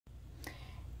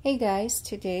Hey guys,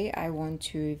 today I want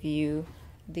to review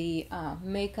the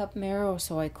makeup mirror,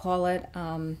 so I call it,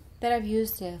 that I've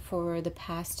used for the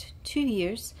past 2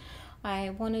 years. I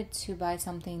wanted to buy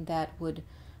something that would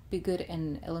be good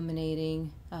in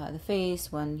illuminating the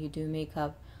face when you do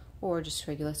makeup or just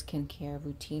regular skincare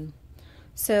routine.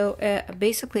 So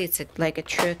basically it's like a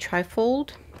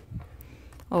trifold.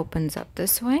 Opens up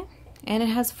this way, and it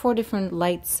has 4 different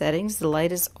light settings. The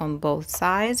light is on both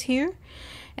sides here.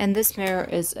 And this mirror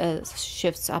is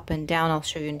shifts up and down. I'll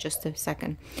show you in just a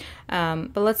second.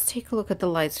 But let's take a look at the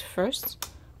lights first.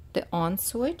 The on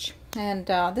switch. And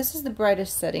this is the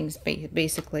brightest settings,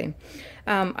 basically.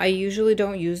 I usually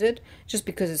don't use it just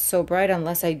because it's so bright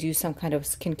unless I do some kind of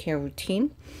skincare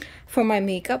routine. For my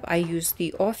makeup, I use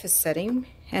the office setting.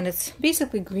 And it's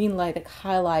basically green light that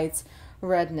highlights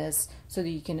redness so that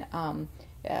you can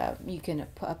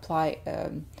apply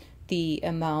the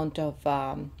amount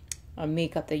of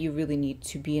makeup that you really need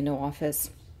to be in the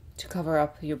office to cover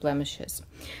up your blemishes.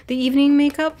 The evening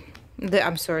makeup,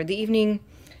 the evening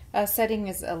setting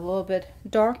is a little bit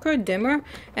darker, dimmer,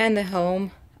 and the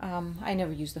home, I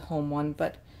never use the home one,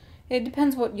 but it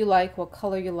depends what you like, what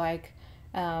color you like.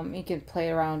 You can play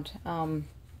around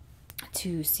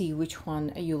to see which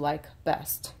one you like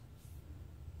best.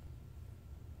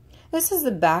 This is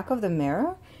the back of the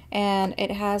mirror, and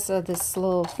it has this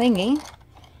little thingy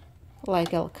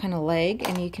like a kind of leg,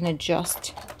 and you can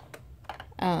adjust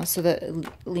so that it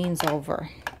leans over.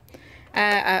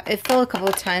 It fell a couple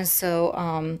of times,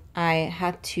 so I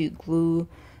had to glue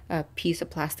a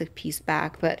plastic piece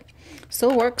back, but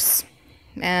still works,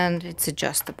 and it's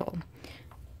adjustable.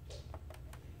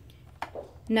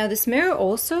 Now this mirror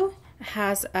also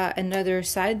has another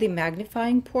side, the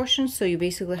magnifying portion, so you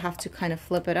basically have to kind of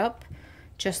flip it up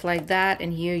just like that,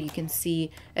 and here you can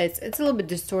see it's a little bit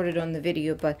distorted on the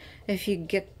video, but if you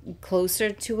get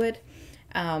closer to it,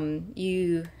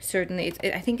 you certainly,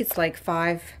 I think it's like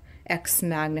 5x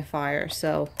magnifier,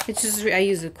 so it's just, I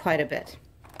use it quite a bit,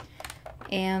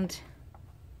 and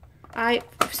I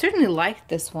certainly like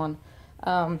this one.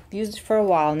 Used it for a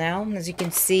while now. As you can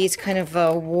see, it's kind of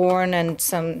worn, and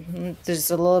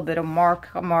there's a little bit of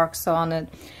marks on it.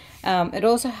 It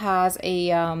also has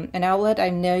an outlet.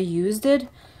 I've never used it,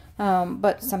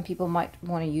 but some people might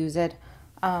want to use it.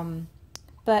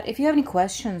 But if you have any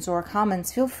questions or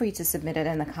comments, feel free to submit it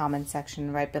in the comment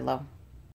section right below.